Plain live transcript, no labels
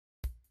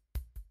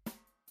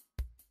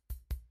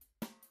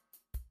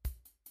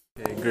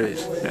Okay, great.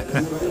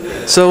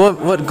 So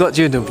what got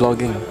you into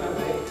blogging?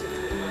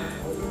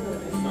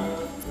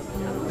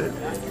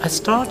 I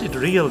started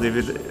really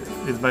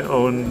with my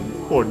own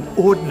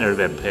ordinary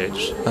web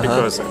page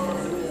because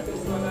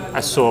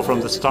I saw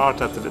from the start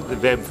that the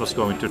web was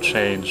going to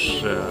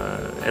change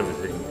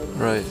everything.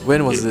 Right.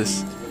 When was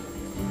this?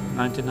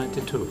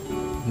 1992.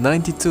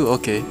 92.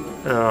 Okay.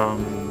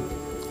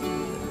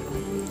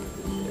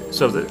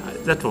 So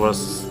that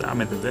was, I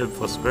mean, the web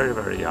was very,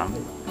 very young.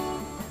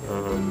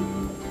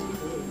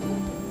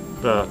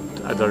 But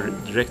I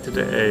directed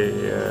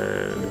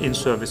a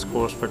in-service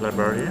course for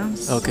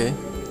librarians. Okay.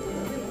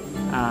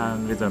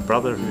 And with my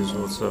brother, who is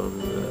also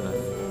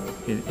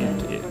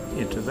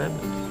into web,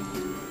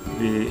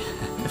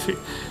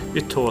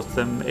 we taught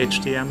them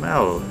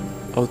HTML.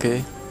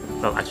 Okay.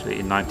 Well, actually,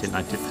 in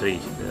 1993,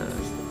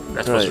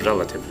 that Right. was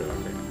relatively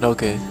early.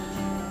 Okay.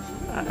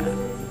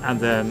 And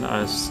then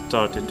I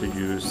started to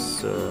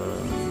use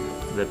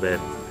the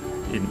web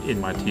in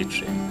my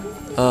teaching.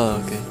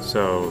 Oh, okay.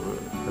 So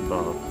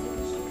about,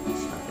 I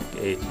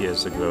think, 8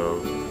 years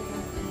ago,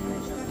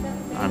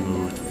 I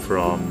moved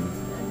from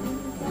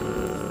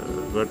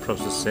word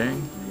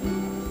processing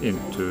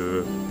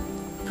into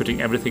putting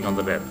everything on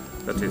the web.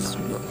 That is,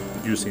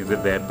 using the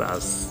web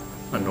as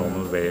a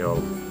normal way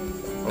of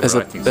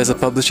writing as a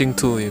stuff. publishing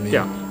tool, you mean?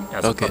 Yeah,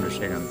 as Okay.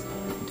 publishing and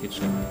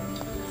teaching.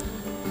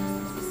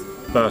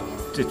 But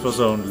it was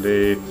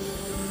only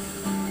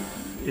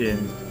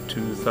in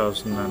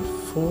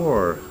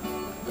 2004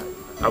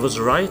 I was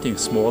writing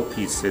small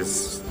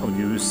pieces of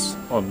news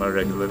on my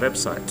regular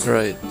website.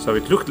 Right. So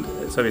it looked, in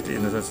a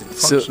sense, it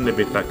functioned a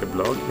bit like a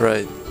blog.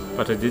 Right.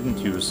 But I didn't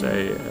use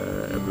a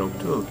blog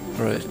tool.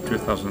 Right. In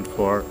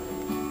 2004,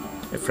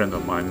 a friend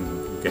of mine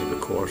gave a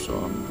course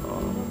on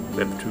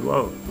Web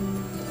 2.0.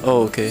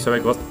 Oh, okay. So I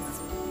got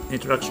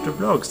introduction to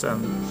blogs,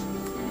 and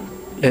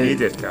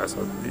immediately I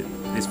thought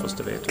this was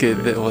the way to Okay, do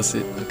it. that was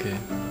it. Okay.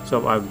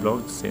 So I've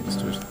blogged since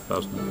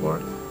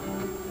 2004,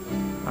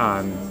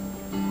 and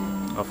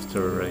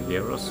after a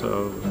year or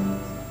so,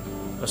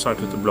 I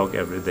started to blog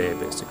every day,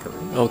 basically.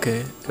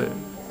 Okay. So,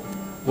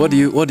 What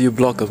do you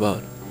blog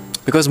about?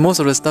 Because most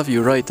of the stuff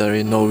you write are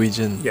in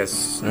Norwegian.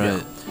 yes,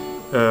 Right.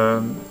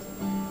 yeah.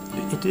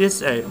 It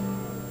is a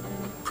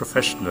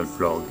professional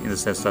blog in the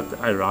sense that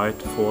I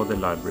write for the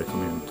library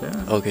community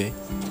Okay.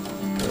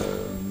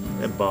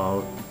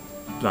 about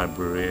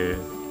library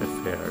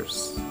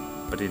affairs,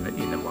 but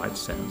in a wide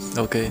sense.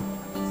 Okay.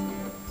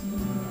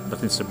 But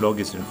since the blog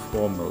is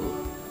informal,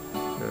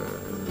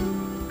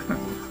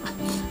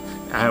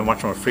 I have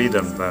much more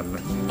freedom than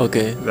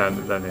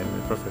in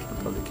a professional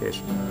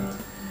publication.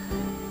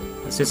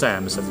 And since I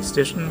am a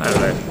statistician, I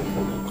write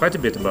quite a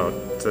bit about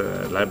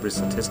library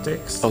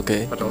statistics,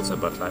 Okay. but also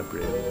about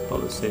library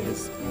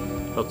policies,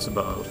 lots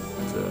about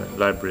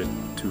Library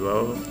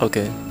 2.0,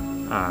 Okay.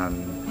 and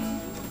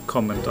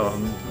comment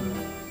on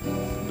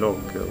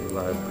local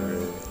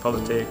library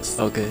politics.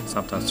 Okay.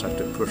 Sometimes try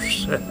to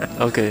push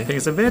Okay.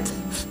 things a bit.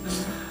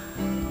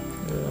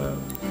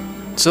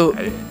 So,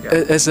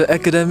 yeah. as an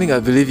academic, I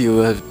believe you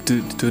have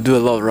to do a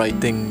lot of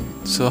writing.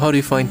 So, how do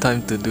you find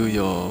time to do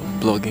your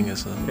blogging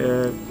as well?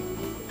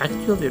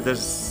 Actually,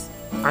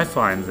 I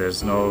find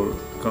there's no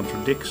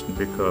contradiction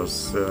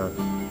because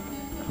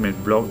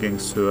blogging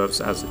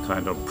serves as a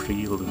kind of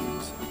prelude,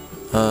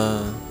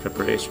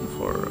 preparation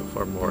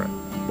for more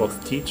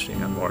both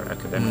teaching and more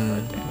academic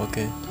writing.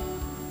 Okay.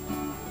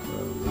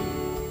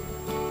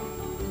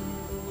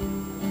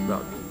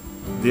 Well,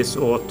 this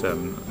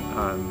autumn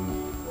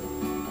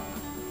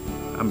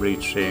I'm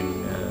reaching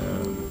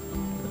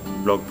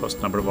blog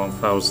post number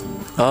 1000.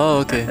 Oh,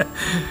 okay.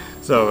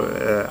 So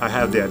I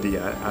have the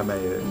idea I may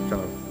kind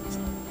of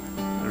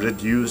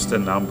reduce the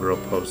number of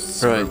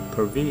posts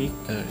per week.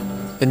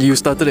 And you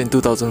started in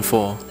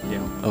 2004?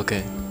 Yeah.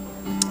 Okay.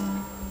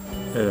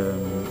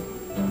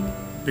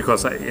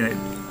 Because I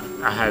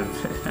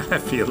I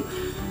feel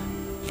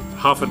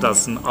half a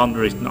dozen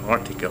unwritten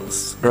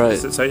articles. Right.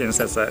 So in a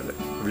sense I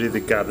really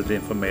gathered the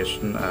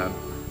information and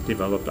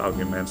developed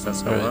arguments and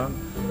so on.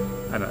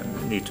 And I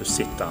need to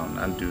sit down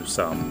and do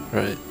some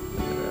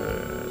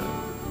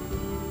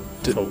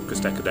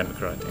focused academic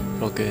writing.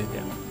 Okay.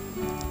 Yeah.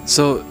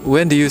 So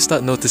when do you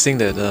start noticing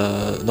that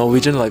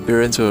Norwegian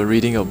librarians were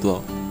reading your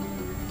blog?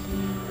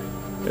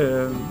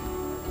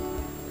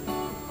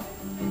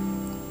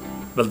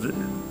 Well,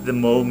 the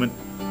moment,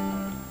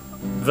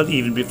 well,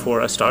 even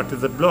before I started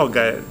the blog,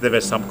 there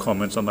were some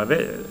comments on my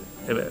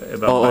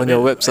on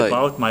your website,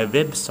 about my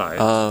website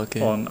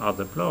okay. on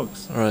other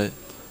blogs. Right.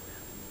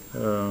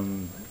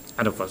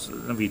 And of course, the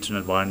Norwegian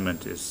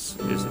environment is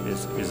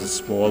a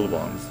small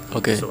one.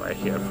 Okay. So I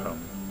hear from,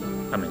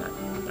 I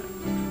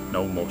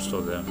know most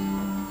of the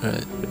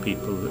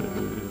people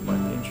who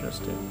might be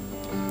interested.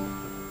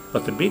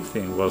 But the big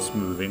thing was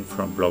moving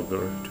from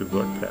Blogger to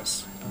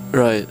WordPress.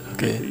 Right.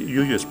 Okay.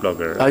 You use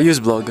Blogger. I use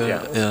Blogger.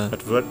 Yeah.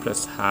 But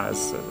WordPress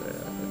has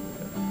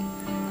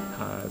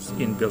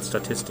inbuilt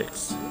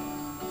statistics.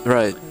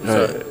 Right.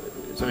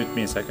 So it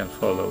means I can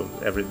follow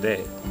every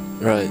day.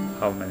 Right.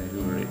 How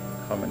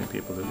many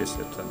people who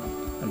visit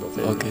and what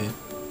they do.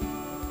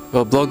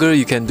 Well, blogger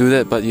you can do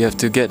that, but you have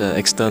to get an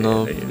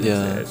external.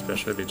 Yeah,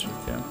 special widget.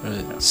 Yeah.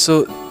 Right. Yeah.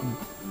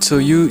 So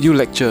you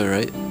lecture,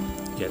 right?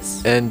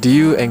 Yes. And do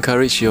you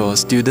encourage your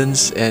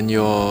students and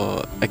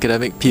your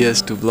academic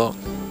peers to blog?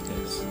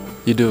 Yes.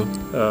 You do.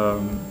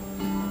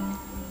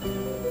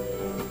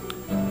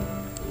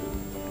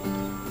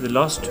 The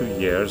last 2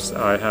 years,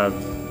 I have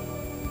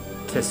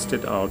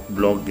tested out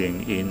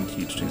blogging in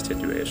teaching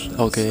situations.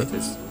 Okay. That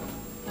is,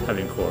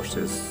 having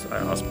courses, I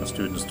ask my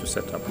students to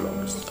set up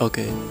blogs.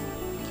 Okay.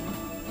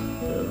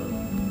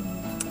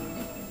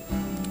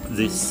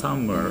 This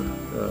summer,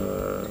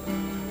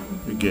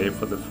 we gave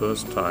for the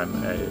first time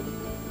an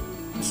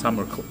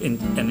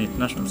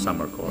international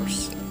summer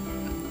course.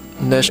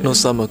 National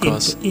summer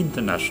course.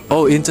 International.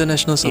 Oh,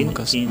 international summer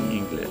course. In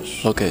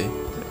English. Okay.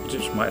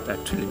 Which might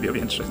actually be of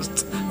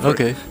interest.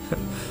 Okay.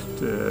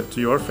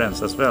 to your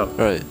friends as well.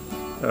 Right.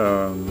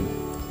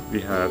 We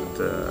had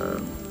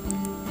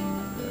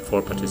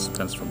 4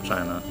 participants from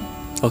China,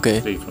 Okay.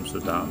 3 from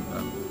Sudan,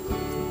 and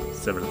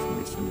several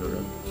from Eastern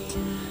Europe.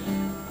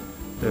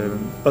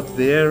 But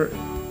there,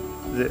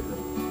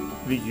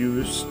 we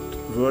used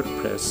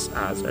WordPress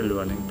as a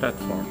learning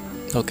platform.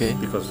 Okay.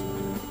 Because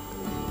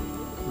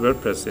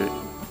WordPress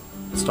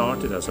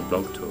started as a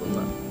blog tool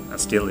and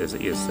still is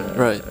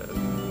Right.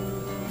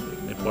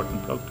 an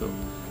important blog tool.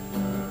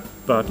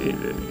 But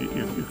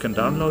you can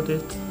download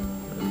it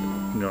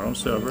on your own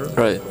server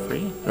Right. for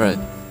free. Right.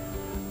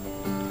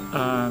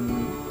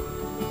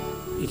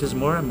 It is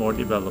more and more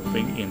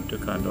developing into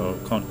kind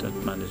of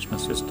content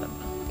management system,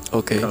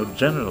 Okay. kind of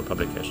general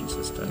publication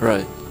system.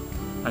 Right.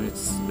 And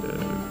it's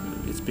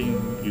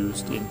being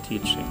used in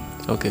teaching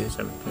Okay. in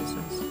several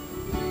places.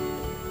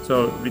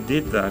 So we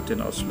did that in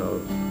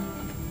Oslo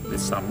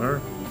this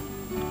summer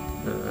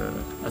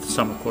at a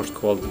summer course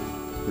called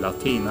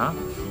Latina,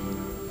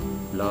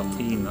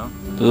 Latina.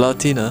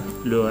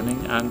 Learning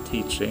and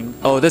Teaching.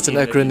 Oh, that's an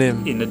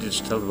acronym. In a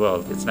digital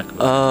world, it's an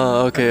acronym.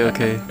 Ah, okay,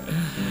 okay.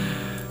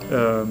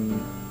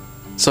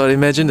 So I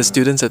imagine the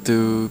students had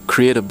to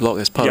create a blog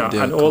as part of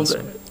their and course.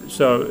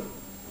 So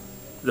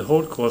the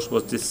whole course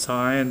was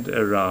designed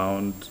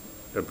around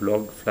a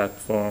blog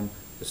platform.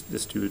 The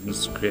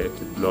students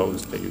created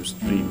blogs. They used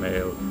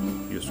Gmail,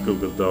 used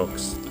Google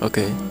Docs.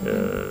 Okay.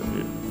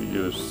 We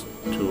used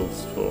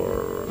tools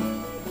for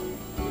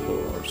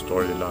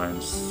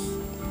storylines.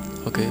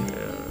 Okay.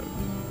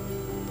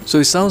 So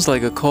it sounds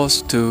like a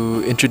course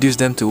to introduce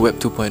them to Web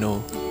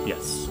 2.0.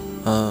 Yes.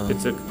 Ah.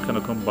 It's a kind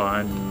of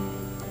combined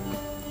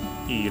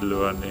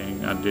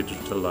e-learning and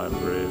digital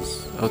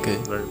libraries. Okay.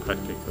 Very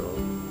practical,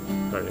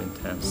 very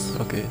intense.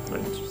 Okay.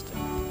 Very interesting.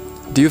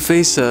 Do you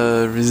face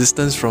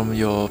resistance from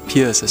your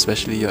peers,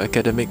 especially your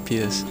academic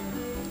peers,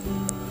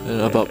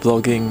 about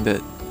blogging?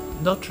 That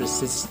Not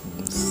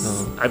resistance. No.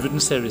 I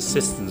wouldn't say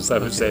resistance. I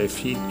would say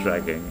feet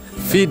dragging.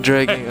 feet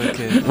dragging.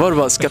 Okay. What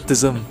about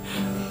skepticism?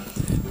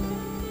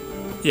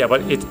 Yeah,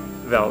 but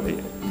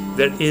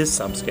there is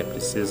some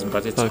skepticism,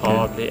 but it's Okay.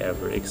 hardly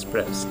ever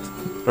expressed.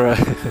 Right.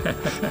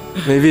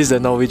 Maybe it's the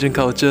Norwegian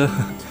culture.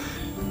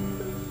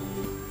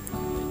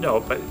 No,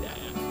 but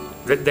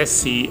let's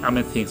see. I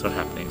mean, things are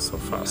happening so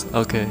fast.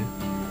 Okay.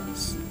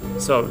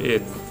 So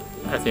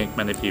I think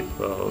many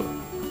people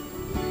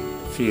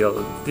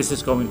feel this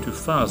is going too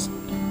fast,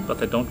 but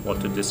they don't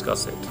want to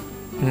discuss it.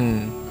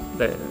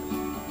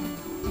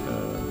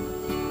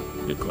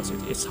 Because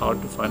it's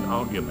hard to find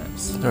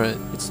arguments. Right.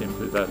 It's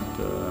simply that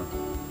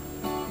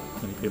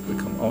many people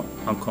become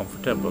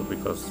uncomfortable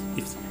because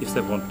if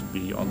they want to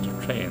be on the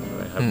train,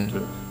 they have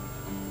to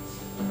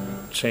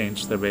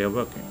change their way of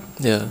working.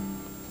 Yeah.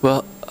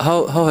 Well,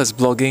 how has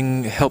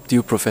blogging helped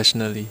you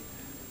professionally?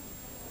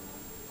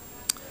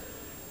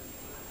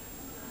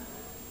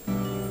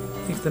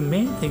 I think the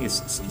main thing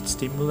is it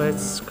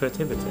stimulates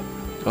creativity.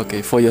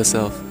 Okay, for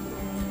yourself.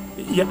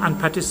 Yeah, and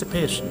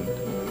participation.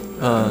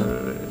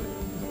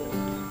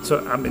 So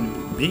I mean,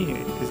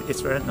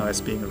 it's very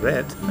nice being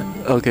read,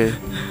 Okay.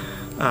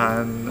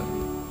 and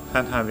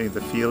having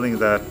the feeling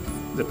that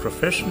the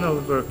professional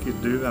work you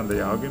do and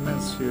the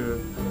arguments you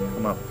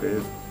come up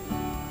with,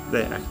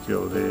 they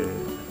actually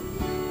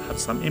have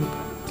some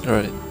impact.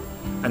 Right.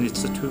 And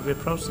it's a two-way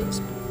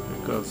process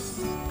because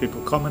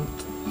people comment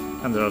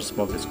and there are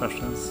small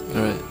discussions.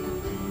 Right.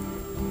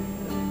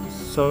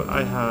 So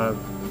I have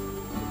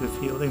the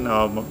feeling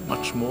now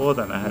much more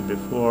than I had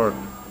before,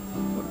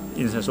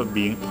 in the sense of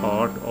being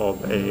part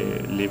of a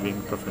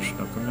living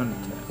professional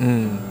community.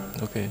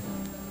 Okay.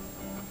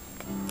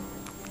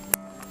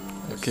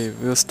 Okay,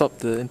 we'll stop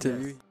the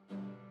interview.